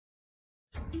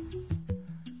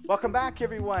Welcome back,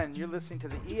 everyone. You're listening to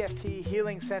the EFT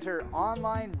Healing Center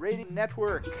online radio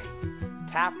network.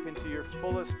 Tap into your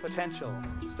fullest potential,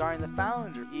 starring the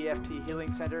founder of EFT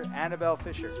Healing Center, Annabelle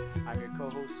Fisher. I'm your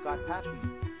co-host, Scott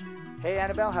Patton. Hey,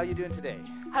 Annabelle, how are you doing today?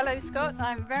 Hello, Scott.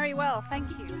 I'm very well, thank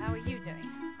you. How are you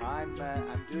doing?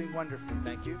 I'm doing wonderful,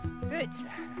 thank you. Good.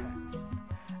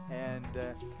 And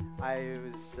I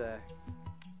was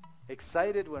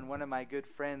excited when one of my good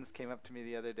friends came up to me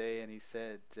the other day and he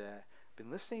said,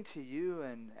 been listening to you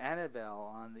and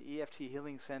Annabelle on the EFT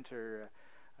Healing Center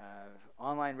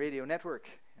online radio network.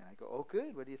 And I go, oh,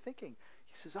 good. What are you thinking?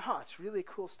 He says, oh, it's really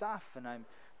cool stuff. And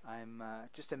I'm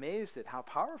just amazed at how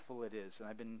powerful it is.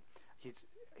 And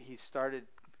he started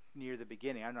near the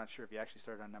beginning. I'm not sure if he actually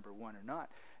started on number 1 or not.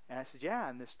 And I said, yeah,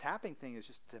 and this tapping thing is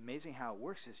just amazing how it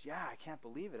works. He says, yeah, I can't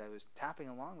believe it. I was tapping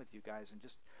along with you guys and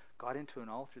just got into an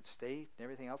altered state and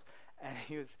everything else. And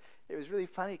it was really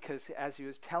funny because as he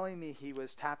was telling me he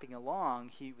was tapping along,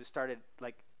 he started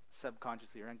like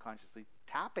subconsciously or unconsciously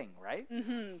tapping, right?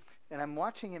 Mm-hmm. And I'm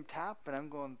watching him tap, and I'm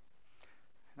going,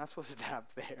 I'm not supposed to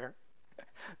tap there.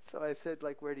 So I said,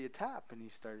 like, where do you tap? And he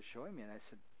started showing me, and I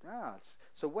said,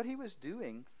 so what he was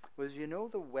doing was,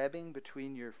 the webbing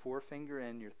between your forefinger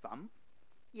and your thumb?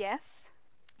 Yes.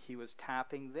 He was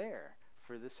tapping there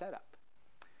for the setup.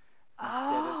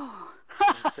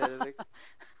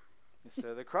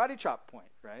 Instead of the karate chop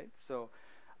point, right? So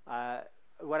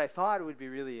what I thought would be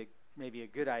really maybe a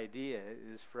good idea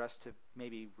is for us to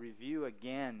maybe review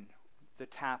again the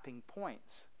tapping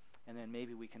points, and then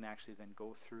maybe we can actually then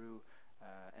go through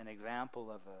an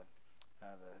example of a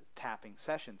tapping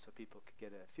session so people could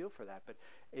get a feel for that. But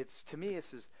to me,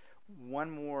 this is one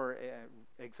more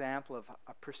example of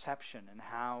a perception and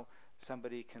how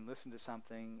somebody can listen to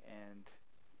something and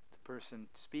the person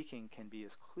speaking can be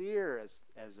as clear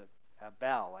as a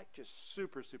bell, like just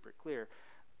super, super clear,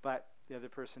 but the other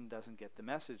person doesn't get the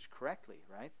message correctly,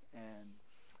 right? And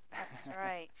that's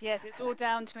right. Yes, it's all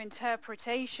down to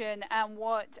interpretation and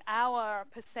what our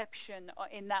perception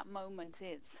in that moment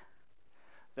is.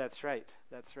 That's right.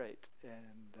 And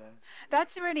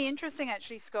that's really interesting,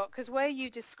 actually, Scott, because where you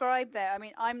describe there, I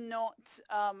mean, I'm not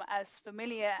as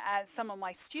familiar as some of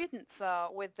my students are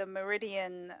with the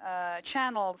meridian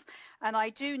channels, and I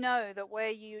do know that where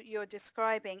you're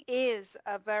describing is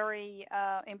a very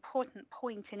important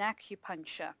point in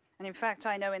acupuncture. And in fact,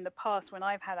 I know in the past when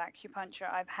I've had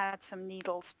acupuncture, I've had some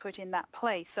needles put in that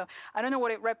place. So I don't know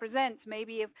what it represents.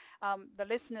 Maybe if the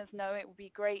listeners know, it would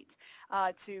be great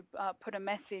to put a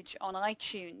message on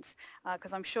iTunes,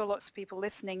 because I'm sure lots of people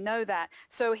listening know that.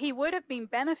 So he would have been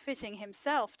benefiting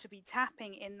himself to be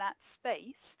tapping in that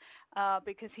space,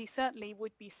 because he certainly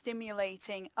would be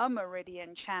stimulating a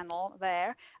meridian channel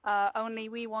there, only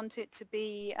we want it to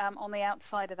be on the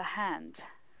outside of the hand.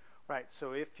 Right,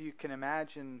 so if you can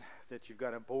imagine that you've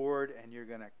got a board and you're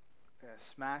going to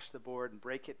smash the board and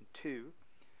break it in two,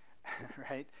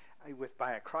 right,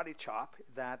 by a karate chop,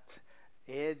 that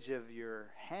edge of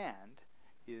your hand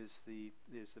is the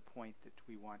point that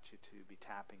we want you to be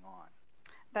tapping on.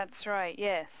 That's right,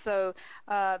 yes. So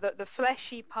the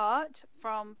fleshy part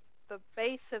from the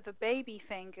base of the baby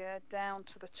finger down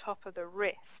to the top of the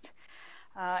wrist,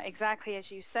 exactly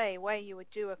as you say, where you would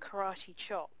do a karate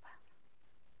chop.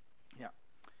 Yeah.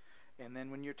 And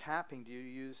then when you're tapping, do you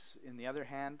use, in the other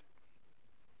hand,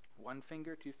 1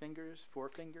 finger, 2 fingers, 4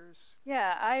 fingers?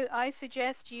 Yeah, I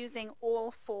suggest using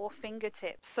all 4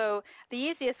 fingertips. So the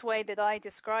easiest way that I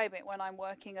describe it when I'm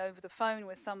working over the phone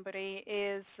with somebody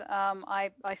is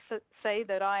I say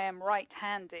that I am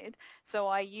right-handed, so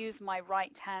I use my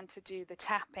right hand to do the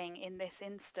tapping in this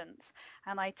instance,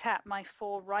 and I tap my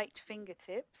 4 right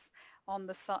fingertips on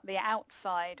the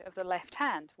outside of the left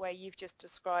hand, where you've just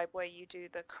described where you do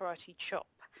the karate chop.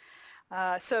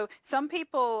 So some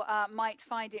people might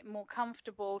find it more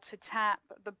comfortable to tap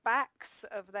the backs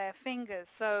of their fingers,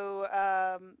 so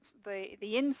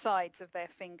the insides of their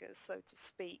fingers, so to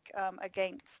speak,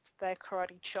 against their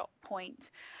karate chop point.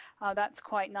 That's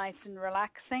quite nice and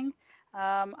relaxing.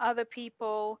 Other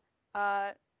people,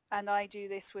 and I do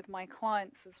this with my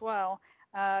clients as well,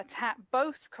 tap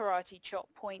both karate chop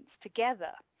points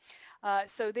together.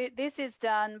 So this is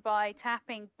done by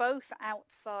tapping both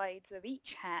outsides of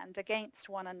each hand against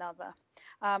one another.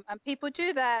 And people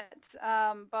do that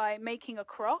by making a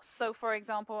cross. So, for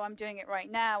example, I'm doing it right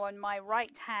now, and my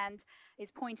right hand is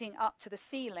pointing up to the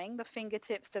ceiling, the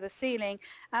fingertips to the ceiling,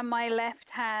 and my left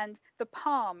hand, the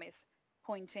palm is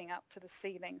pointing up to the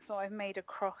ceiling. So I've made a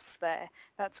cross there.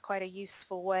 That's quite a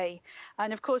useful way.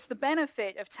 And of course, the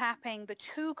benefit of tapping the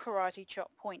two karate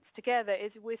chop points together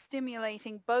is we're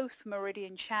stimulating both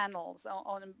meridian channels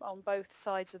on both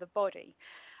sides of the body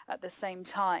at the same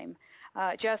time.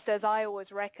 Just as I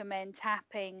always recommend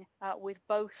tapping with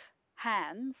both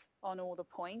hands on all the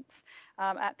points.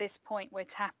 At this point, we're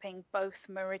tapping both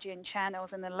meridian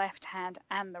channels in the left hand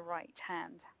and the right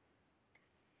hand.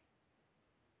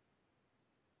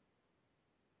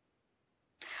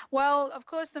 Well, of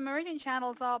course, the meridian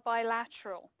channels are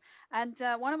bilateral. And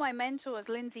one of my mentors,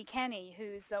 Lindsay Kenny,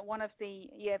 who's one of the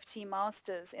EFT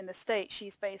masters in the States,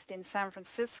 she's based in San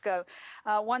Francisco,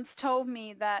 once told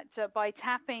me that by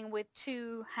tapping with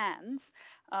two hands,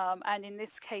 and in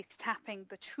this case tapping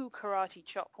the two karate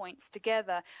chop points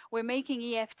together, we're making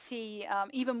EFT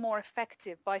even more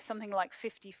effective by something like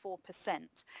 54%.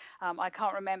 I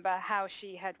can't remember how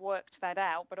she had worked that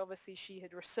out, but obviously she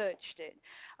had researched it.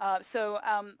 So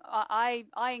I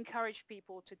encourage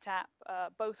people to tap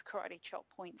both karate chop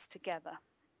points together.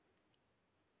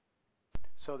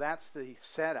 So that's the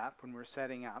setup. When we're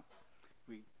setting up,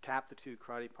 we tap the two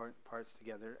karate parts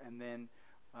together, and then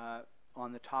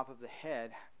on the top of the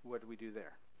head, what do we do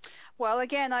there? Well,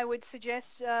 again, I would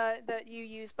suggest that you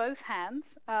use both hands.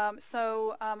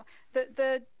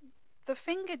 The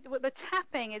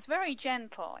tapping is very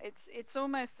gentle. It's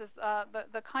almost as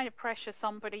the kind of pressure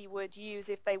somebody would use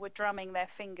if they were drumming their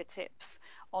fingertips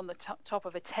on the top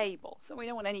of a table. So we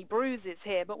don't want any bruises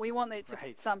here, but we want it to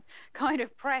be some kind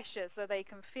of pressure so they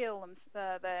can feel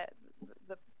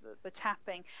the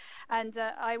tapping. And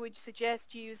I would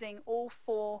suggest using all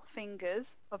four fingers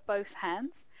of both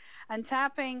hands and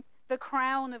tapping the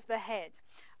crown of the head.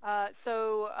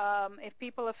 If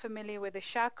people are familiar with the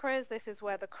chakras, this is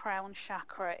where the crown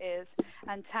chakra is,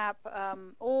 and tap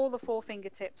all the four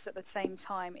fingertips at the same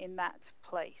time in that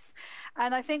place.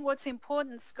 And I think what's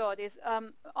important, Scott, is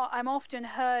I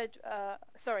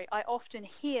often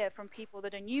hear from people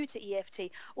that are new to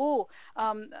EFT,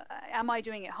 am I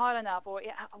doing it hard enough? Or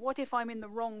what if I'm in the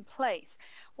wrong place?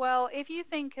 Well, if you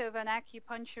think of an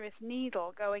acupuncturist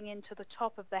needle going into the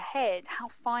top of the head, how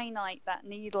finite that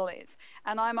needle is.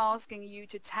 And I'm asking you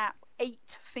to tap 8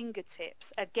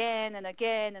 fingertips again and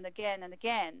again and again and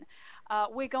again.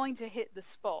 We're going to hit the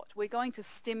spot. We're going to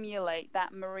stimulate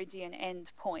that meridian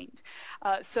end point.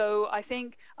 So I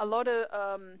think a lot of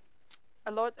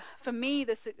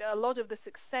the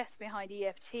success behind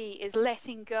EFT is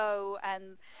letting go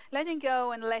and letting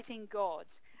God,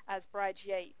 as Brad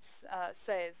Yates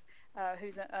says,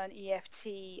 who's an EFT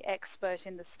expert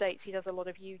in the States. He does a lot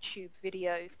of YouTube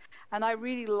videos, and I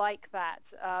really like that.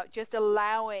 Just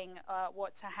allowing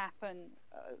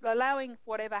allowing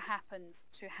whatever happens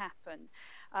to happen.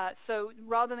 So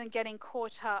rather than getting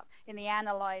caught up in the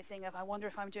analyzing of, I wonder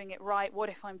if I'm doing it right, what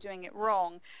if I'm doing it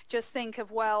wrong, just think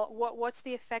of, well, what's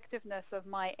the effectiveness of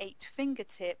my 8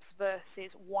 fingertips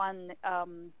versus 1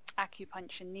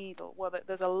 acupuncture needle? Well,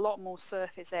 there's a lot more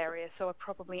surface area, so I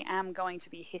probably am going to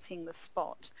be hitting the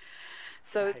spot.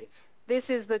 So This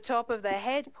is the top of the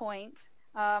head point,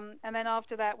 and then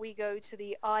after that we go to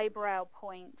the eyebrow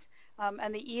point.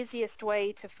 And the easiest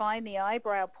way to find the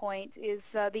eyebrow point is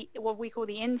what we call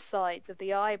the insides of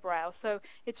the eyebrow. So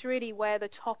it's really where the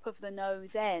top of the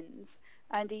nose ends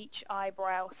and each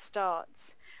eyebrow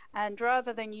starts. And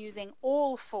rather than using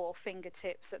all 4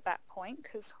 fingertips at that point,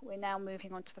 because we're now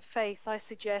moving on to the face, I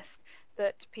suggest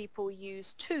that people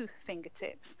use 2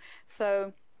 fingertips.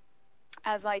 So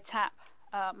as I tap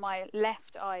my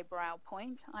left eyebrow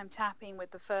point, I'm tapping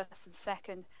with the first and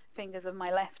second fingers of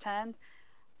my left hand.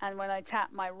 And when I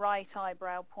tap my right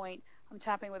eyebrow point, I'm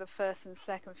tapping with the first and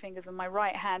second fingers of my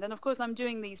right hand. And of course, I'm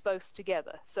doing these both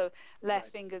together. So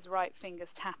left fingers, right fingers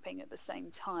tapping at the same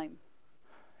time.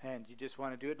 And you just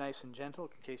want to do it nice and gentle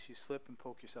in case you slip and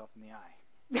poke yourself in the eye.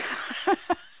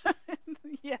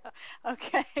 Yeah,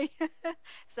 okay.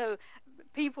 So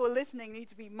people listening need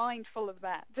to be mindful of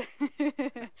that.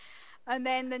 And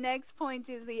then the next point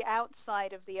is the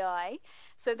outside of the eye.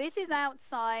 So this is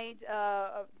outside,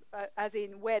 as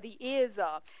in where the ears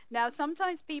are. Now,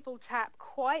 sometimes people tap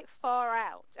quite far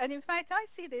out. And in fact, I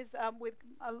see this with,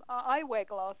 I wear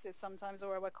glasses sometimes,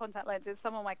 or I wear contact lenses.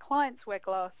 Some of my clients wear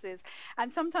glasses.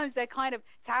 And sometimes they're kind of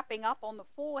tapping up on the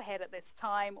forehead at this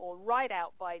time or right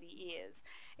out by the ears.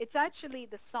 it's actually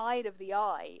the side of the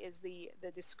eye is the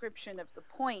description of the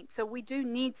point. So we do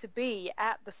need to be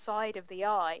at the side of the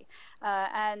eye.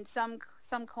 And some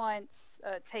clients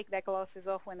take their glasses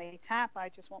off when they tap. I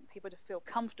just want people to feel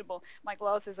comfortable. My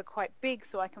glasses are quite big,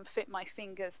 so I can fit my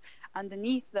fingers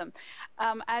underneath them.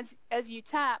 As you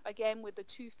tap, again, with the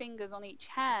 2 fingers on each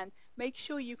hand, make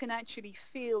sure you can actually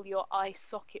feel your eye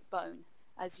socket bone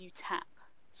as you tap.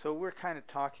 So we're kind of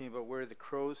talking about where the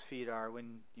crow's feet are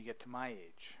when you get to my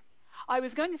age. I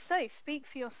was going to say, speak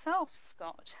for yourself,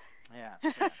 Scott.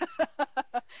 Yeah.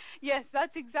 Yes,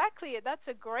 that's exactly it. That's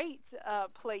a great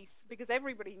place, because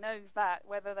everybody knows that,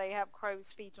 whether they have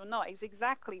crow's feet or not, is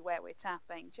exactly where we're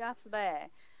tapping, just there.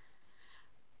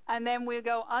 And then we'll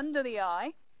go under the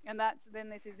eye, and then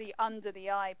this is the under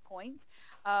the eye point.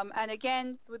 And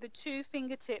again, with the 2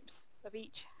 fingertips of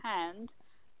each hand,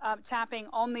 tapping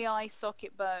on the eye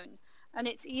socket bone. And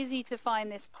it's easy to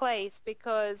find this place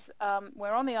because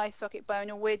we're on the eye socket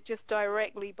bone and we're just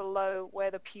directly below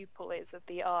where the pupil is of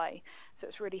the eye. So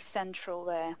it's really central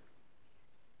there.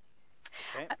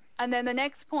 Okay. And then the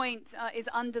next point is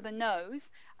under the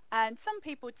nose. And some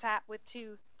people tap with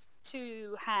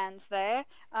two hands there,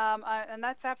 and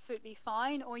that's absolutely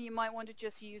fine. Or you might want to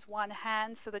just use one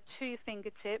hand, so the 2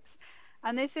 fingertips.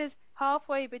 And this is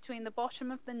halfway between the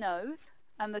bottom of the nose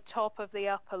and the top of the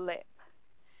upper lip.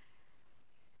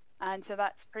 And so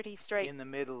that's pretty straight. In the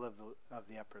middle of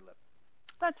the upper lip.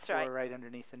 That's right. Or right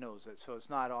underneath the nose. So it's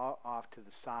not off to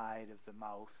the side of the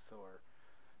mouth or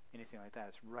anything like that.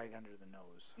 It's right under the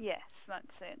nose. Yes,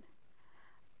 that's it.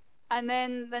 And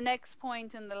then the next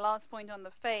point and the last point on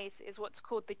the face is what's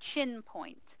called the chin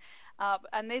point.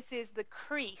 And this is the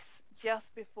crease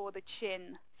just before the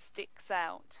chin sticks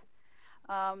out.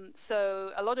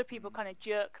 So a lot of people kind of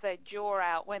jerk their jaw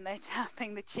out when they're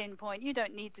tapping the chin point. You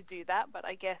don't need to do that, but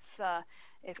I guess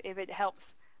if it helps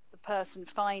the person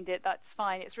find it, that's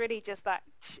fine. It's really just that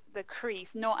the crease,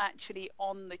 not actually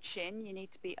on the chin. You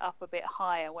need to be up a bit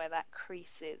higher where that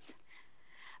crease is.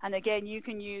 And again, you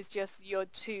can use just your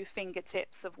 2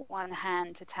 fingertips of one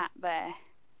hand to tap there.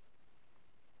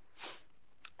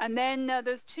 And then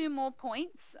there's 2 more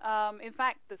points. In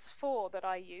fact, there's 4 that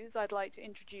I use. I'd like to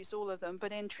introduce all of them,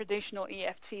 but in traditional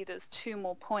EFT, there's 2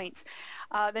 more points.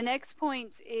 The next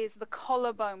point is the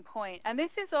collarbone point. And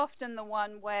this is often the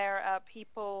one where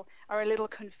people are a little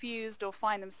confused or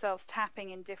find themselves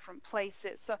tapping in different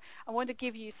places. So I want to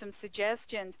give you some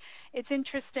suggestions. It's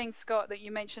interesting, Scott, that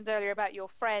you mentioned earlier about your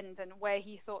friend and where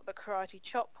he thought the karate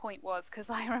chop point was, because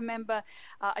I remember,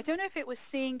 I don't know if it was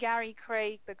seeing Gary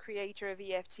Craig, the creator of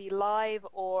EFT, live,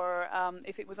 or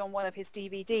if it was on one of his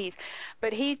DVDs,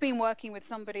 but he'd been working with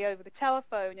somebody over the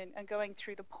telephone and going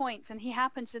through the points, and he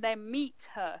happened to then meet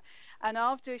her, and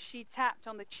after she tapped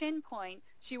on the chin point,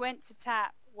 she went to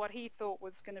tap what he thought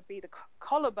was going to be the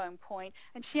collarbone point,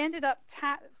 and she ended up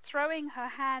throwing her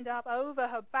hand up over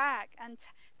her back and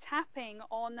tapping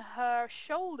on her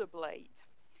shoulder blade.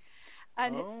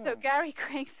 And so Gary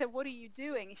Craig said, "What are you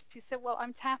doing?" She said, "Well,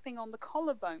 I'm tapping on the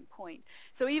collarbone point."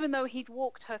 So even though he'd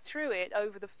walked her through it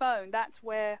over the phone, that's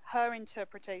where her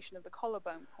interpretation of the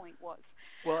collarbone point was.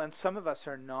 Well, and some of us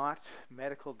are not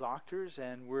medical doctors,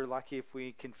 and we're lucky if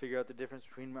we can figure out the difference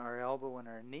between our elbow and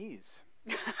our knees.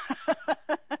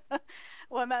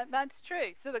 Well, that's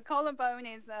true. So the collarbone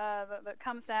is that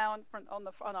comes down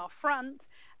on our front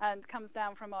and comes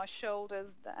down from our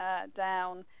shoulders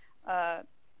down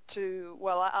to,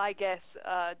 well, I guess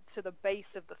to the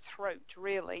base of the throat,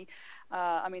 really.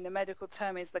 I mean, the medical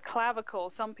term is the clavicle.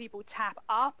 Some people tap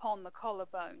up on the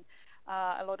collarbone.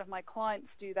 A lot of my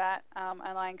clients do that,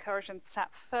 and I encourage them to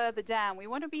tap further down. We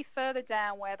want to be further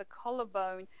down where the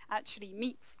collarbone actually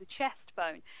meets the chest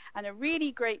bone. And a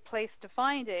really great place to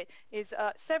find it is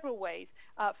several ways.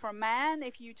 For a man,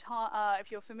 if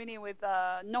you're familiar with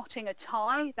knotting a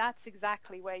tie, that's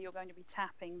exactly where you're going to be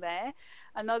tapping there.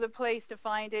 Another place to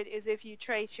find it is if you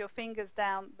trace your fingers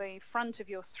down the front of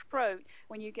your throat.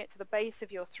 When you get to the base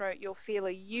of your throat, you'll feel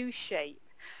a U shape.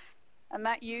 And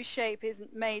that U shape is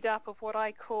made up of what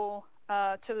I call,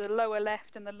 to the lower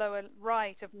left and the lower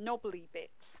right, of knobbly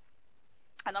bits.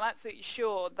 And I'm absolutely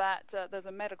sure that there's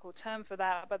a medical term for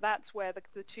that, but that's where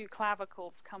the 2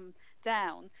 clavicles come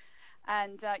down.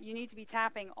 And you need to be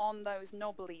tapping on those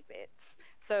knobbly bits.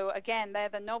 So again, they're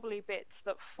the knobbly bits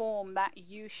that form that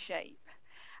U shape.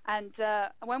 And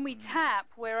when we tap,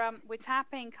 we're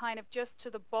tapping kind of just to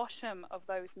the bottom of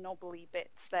those knobbly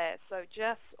bits there, so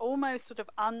just almost sort of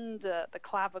under the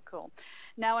clavicle.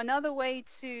 Now, another way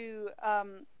to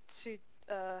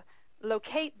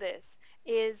locate this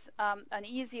is an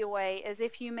easier way is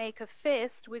if you make a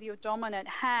fist with your dominant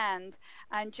hand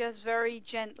and just very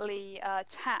gently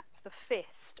tap the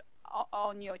fist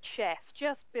on your chest,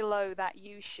 just below that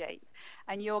U shape,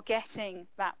 and you're getting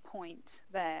that point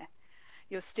there.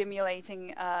 You're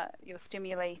stimulating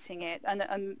it,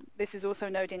 and this is also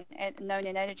known in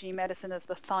energy medicine as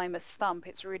the thymus thump.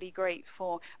 It's really great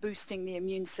for boosting the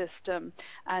immune system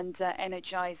and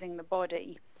energizing the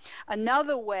body.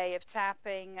 Another way of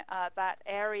tapping that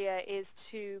area is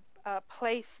to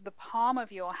place the palm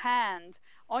of your hand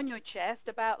on your chest,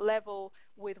 about level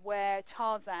with where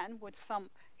Tarzan would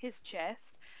thump his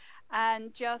chest,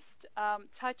 and just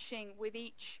touching with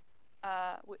each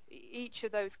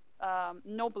of those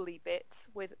knobbly bits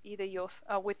with either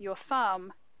with your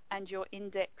thumb and your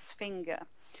index finger.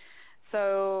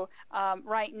 So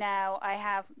right now I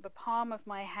have the palm of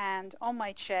my hand on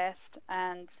my chest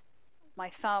and my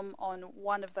thumb on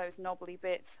one of those knobbly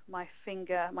bits, my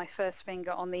first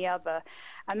finger on the other.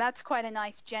 And that's quite a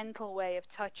nice gentle way of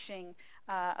touching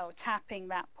or tapping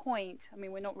that point. I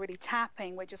mean, we're not really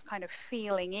tapping, we're just kind of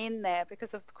feeling in there,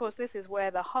 because of course this is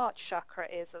where the heart chakra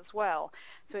is as well.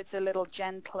 So it's a little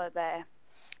gentler there.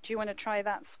 Do you want to try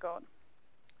that, Scott?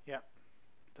 Yeah,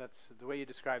 that's the way you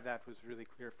described that was really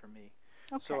clear for me.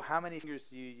 Okay. So how many fingers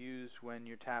do you use when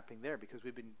you're tapping there? Because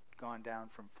we've been gone down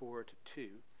from 4 to 2.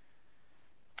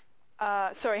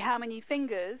 Sorry, how many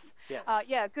fingers? Yes.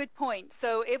 Yeah, good point.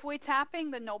 So if we're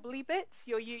tapping the knobbly bits,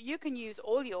 you can use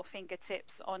all your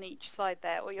fingertips on each side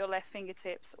there, or your left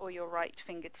fingertips or your right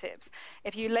fingertips.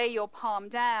 If you lay your palm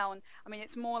down, I mean,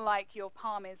 it's more like your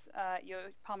palm is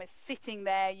sitting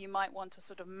there. You might want to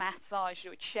sort of massage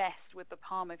your chest with the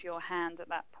palm of your hand at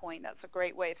that point. That's a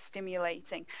great way of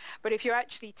stimulating. But if you're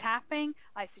actually tapping,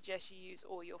 I suggest you use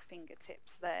all your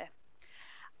fingertips there.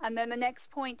 And then the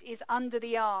next point is under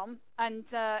the arm, and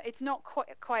it's not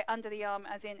quite under the arm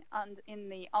as in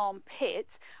the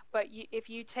armpit, but if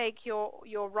you take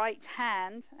your right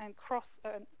hand and cross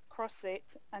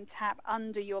it and tap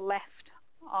under your left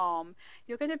arm,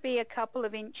 you're going to be a couple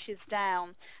of inches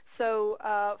down. So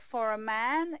for a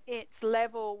man, it's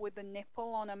level with the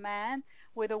nipple on a man.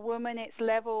 With a woman, it's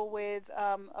level with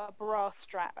a bra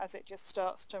strap as it just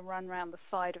starts to run around the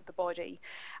side of the body.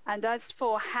 And as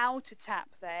for how to tap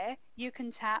there, you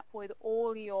can tap with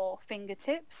all your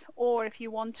fingertips, or if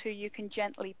you want to, you can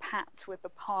gently pat with the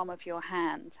palm of your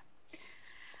hand.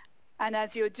 And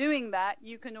as you're doing that,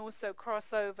 you can also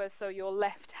cross over so your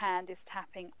left hand is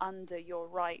tapping under your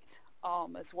right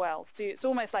arm as well. So it's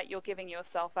almost like you're giving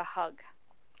yourself a hug.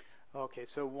 Okay,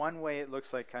 so one way it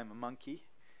looks like I'm a monkey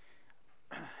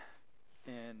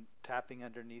and tapping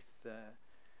underneath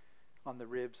on the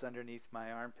ribs underneath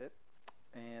my armpit.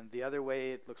 And the other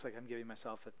way it looks like I'm giving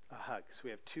myself a hug. So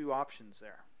we have two options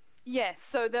there. Yes,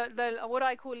 so the what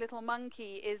I call little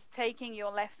monkey is taking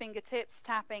your left fingertips,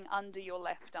 tapping under your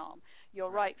left arm, your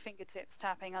right fingertips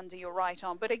tapping under your right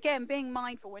arm. But again, being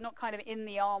mindful, we're not kind of in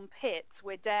the armpits,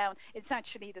 we're down, it's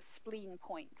actually the spleen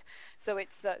point. So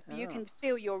it's you can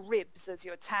feel your ribs as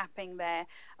you're tapping there.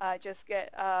 Just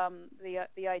get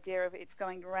the idea of it's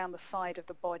going around the side of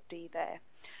the body there.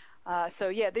 So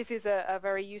yeah, this is a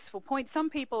very useful point.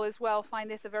 Some people as well find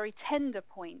this a very tender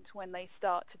point when they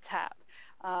start to tap.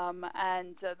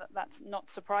 And that's not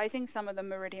surprising. Some of the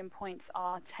meridian points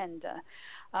are tender.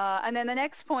 And then the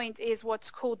next point is what's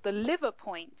called the liver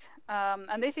point.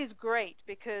 And this is great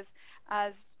because,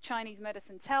 as Chinese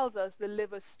medicine tells us, the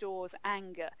liver stores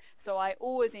anger. So I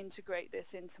always integrate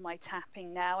this into my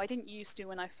tapping now. I didn't used to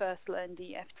when I first learned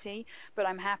EFT, but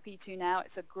I'm happy to now.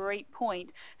 It's a great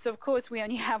point. So of course we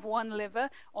only have one liver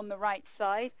on the right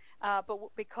side, but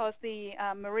because the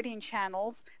meridian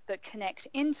channels that connect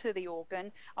into the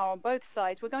organ are on both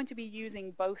sides, we're going to be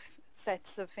using both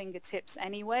sets of fingertips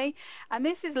anyway. And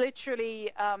this is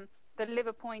literally, the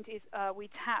liver point is, we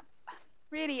tap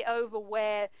really over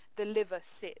where the liver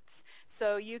sits.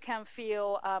 So you can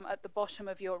feel at the bottom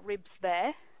of your ribs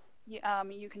there.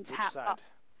 You can tap up.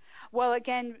 Well,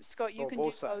 again, Scott, you can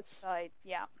do both sides.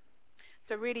 Yeah.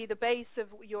 So really the base of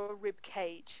your rib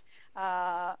cage,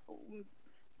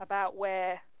 about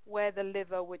where the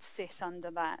liver would sit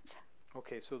under that.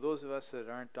 Okay, so those of us that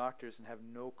aren't doctors and have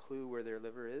no clue where their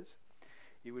liver is,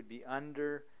 it would be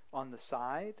under, on the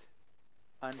side,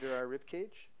 under our rib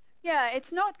cage? Yeah,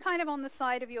 it's not kind of on the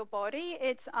side of your body,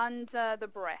 it's under the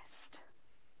breast.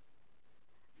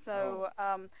 So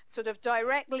sort of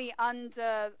directly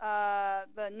under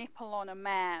the nipple on a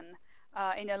man,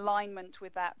 in alignment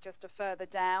with that, just a further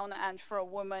down, and for a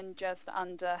woman just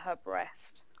under her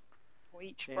breast, or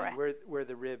each breast. And where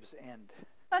the ribs end.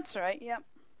 That's right, yeah.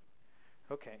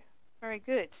 Okay. Very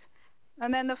good.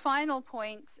 And then the final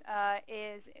point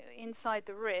is inside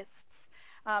the wrists.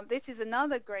 This is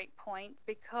another great point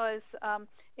because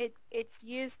it's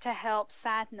used to help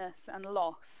sadness and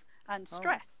loss and Oh,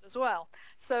 stress as well.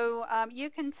 So you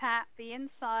can tap the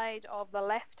inside of the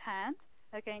left hand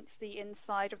against the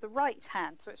inside of the right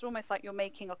hand. So it's almost like you're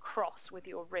making a cross with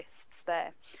your wrists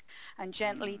there, and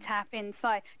gently hmm. tap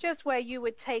inside, just where you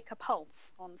would take a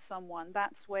pulse on someone.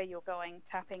 That's where you're going,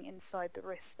 tapping inside the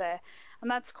wrist there. And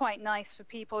that's quite nice for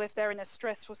people if they're in a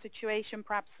stressful situation,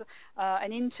 perhaps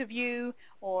an interview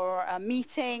or a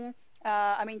meeting.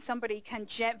 I mean, somebody can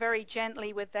very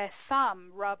gently with their thumb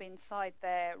rub inside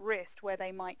their wrist where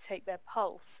they might take their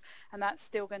pulse, and that's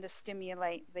still going to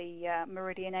stimulate the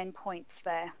meridian endpoints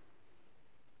there.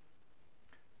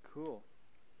 Cool.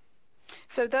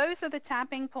 So those are the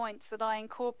tapping points that I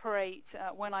incorporate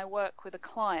when I work with a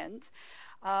client.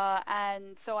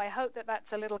 And so I hope that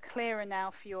that's a little clearer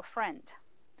now for your friend.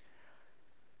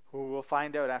 Well, we'll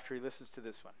find out after he listens to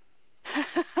this one.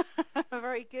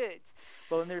 Very good.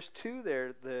 Well, and there's two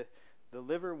there, the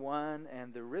liver one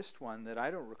and the wrist one, that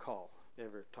I don't recall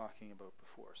ever talking about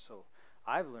before. So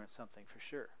I've learned something for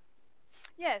sure.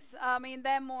 Yes, I mean,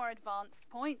 they're more advanced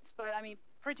points, but I mean,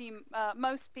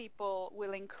 most people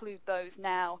will include those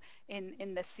now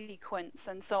in the sequence,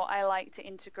 and so I like to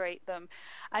integrate them.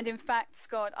 And in fact,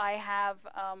 Scott, I have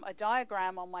a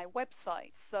diagram on my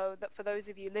website, so that for those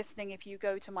of you listening, if you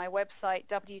go to my website,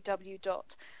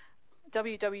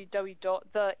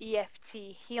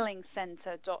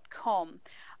 www.theefthehealingcenter.com,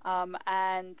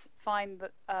 and find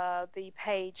the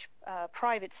page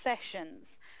private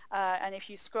sessions. And if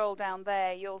you scroll down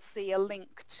there, you'll see a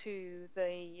link to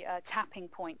the tapping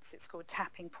points. It's called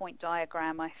tapping point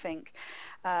diagram, I think.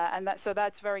 And so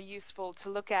that's very useful to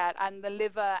look at. And the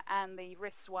liver and the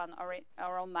wrist one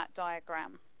are on that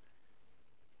diagram.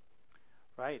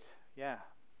 Right. Yeah.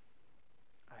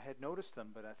 I had noticed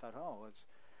them, but I thought, oh,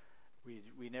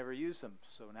 we never use them,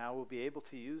 so now we'll be able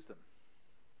to use them.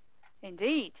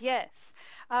 Indeed, yes.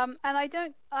 And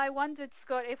I wondered,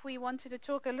 Scott, if we wanted to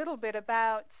talk a little bit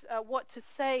about what to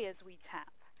say as we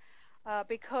tap,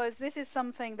 because this is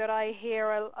something that I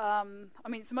hear, I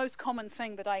mean, it's the most common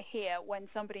thing that I hear when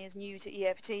somebody is new to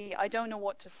EFT. I don't know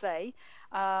what to say,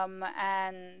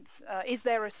 and is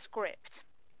there a script?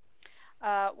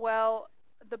 Well,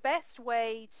 the best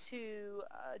way to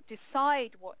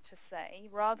decide what to say,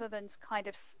 rather than kind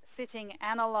of sitting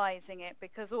analyzing it,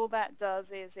 because all that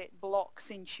does is it blocks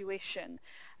intuition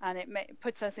and it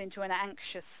puts us into an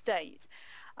anxious state.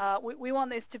 We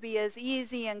want this to be as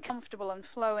easy and comfortable and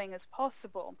flowing as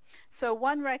possible. So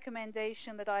one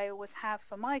recommendation that I always have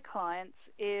for my clients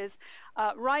is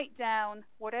write down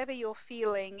whatever you're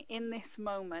feeling in this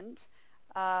moment,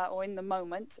 or in the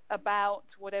moment,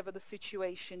 about whatever the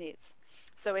situation is.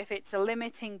 So if it's a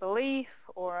limiting belief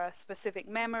or a specific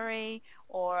memory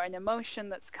or an emotion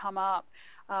that's come up,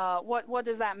 what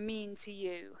does that mean to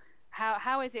you?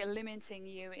 How is it limiting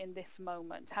you in this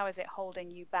moment? How is it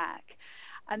holding you back?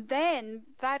 And then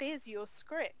that is your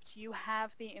script. You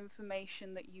have the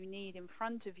information that you need in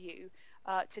front of you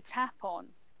to tap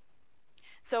on.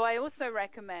 So I also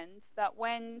recommend that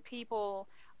when people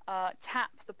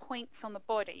tap the points on the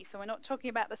body, so we're not talking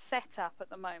about the setup at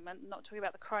the moment, not talking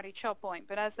about the karate chop point,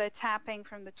 but as they're tapping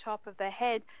from the top of their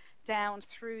head down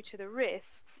through to the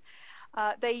wrists,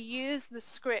 they use the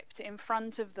script in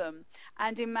front of them.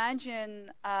 And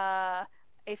imagine,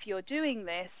 if you're doing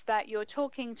this, that you're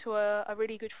talking to a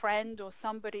really good friend or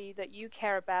somebody that you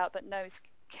care about that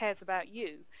cares about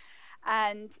you.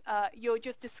 And you're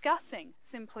just discussing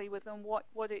simply with them what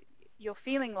you're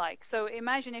feeling like. So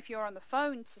imagine if you're on the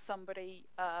phone to somebody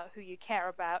who you care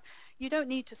about, you don't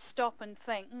need to stop and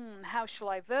think, how shall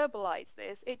I verbalize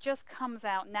this? It just comes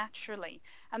out naturally.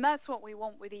 And that's what we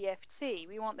want with EFT.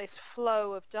 We want this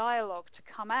flow of dialogue to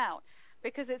come out,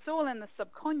 because it's all in the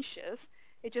subconscious.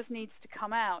 It just needs to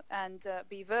come out and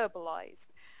be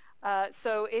verbalized.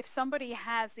 So if somebody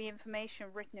has the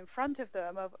information written in front of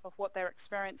them of what they're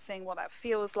experiencing, what that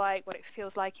feels like, what it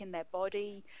feels like in their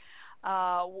body,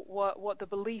 what the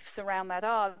beliefs around that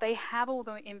are, they have all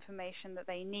the information that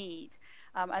they need,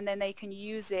 and then they can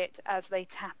use it as they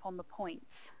tap on the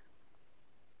points.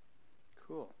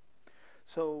 Cool.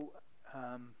 So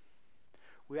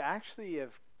we actually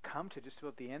have come to just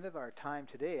about the end of our time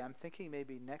today. I'm thinking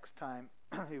maybe next time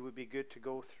it would be good to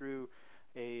go through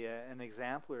an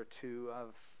example or two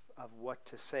of what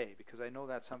to say, because I know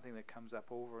that's something that comes up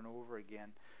over and over again.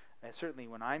 And certainly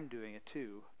when I'm doing it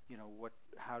too,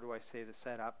 how do I say the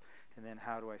setup, and then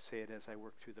how do I say it as I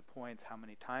work through the points? How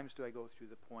many times do I go through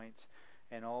the points,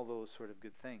 and all those sort of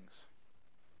good things.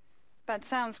 That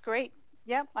sounds great.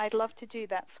 Yep, I'd love to do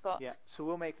that, Scott. Yeah, so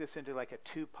we'll make this into like a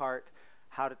two-part,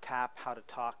 how to tap, how to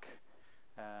talk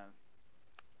uh,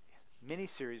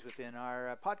 mini-series within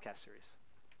our podcast series.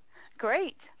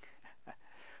 Great.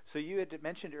 So you had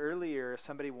mentioned earlier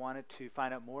somebody wanted to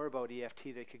find out more about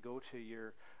EFT. They could go to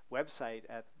your website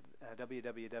at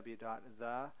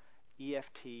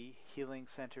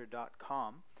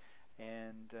www.theefthealingcenter.com.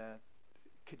 And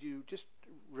could you just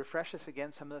refresh us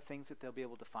again some of the things that they'll be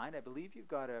able to find? I believe you've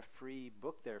got a free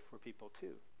book there for people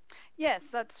too. Yes,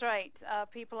 that's right.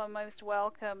 People are most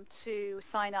welcome to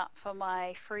sign up for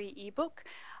my free ebook,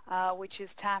 which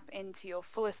is Tap Into Your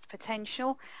Fullest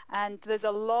Potential. And there's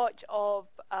a lot of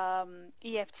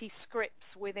EFT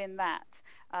scripts within that.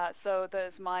 So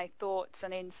there's my thoughts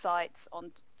and insights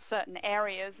on certain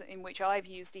areas in which I've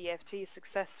used EFT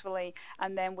successfully,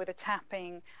 and then with a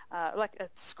tapping, like a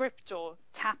script or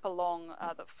tap along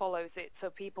that follows it,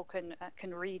 so people can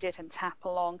read it and tap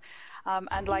along.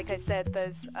 And like I said,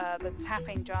 there's the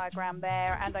tapping diagram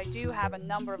there, and I do have a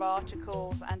number of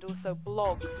articles and also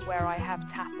blogs where I have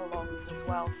tap-alongs as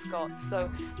well, Scott. So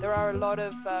there are a lot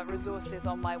of resources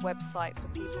on my website for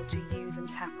people to use and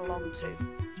tap along to.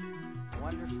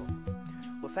 Wonderful.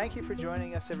 Well, thank you for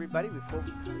joining us, everybody. We hope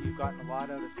you've gotten a lot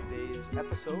out of today's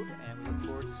episode, and we look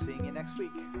forward to seeing you next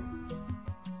week.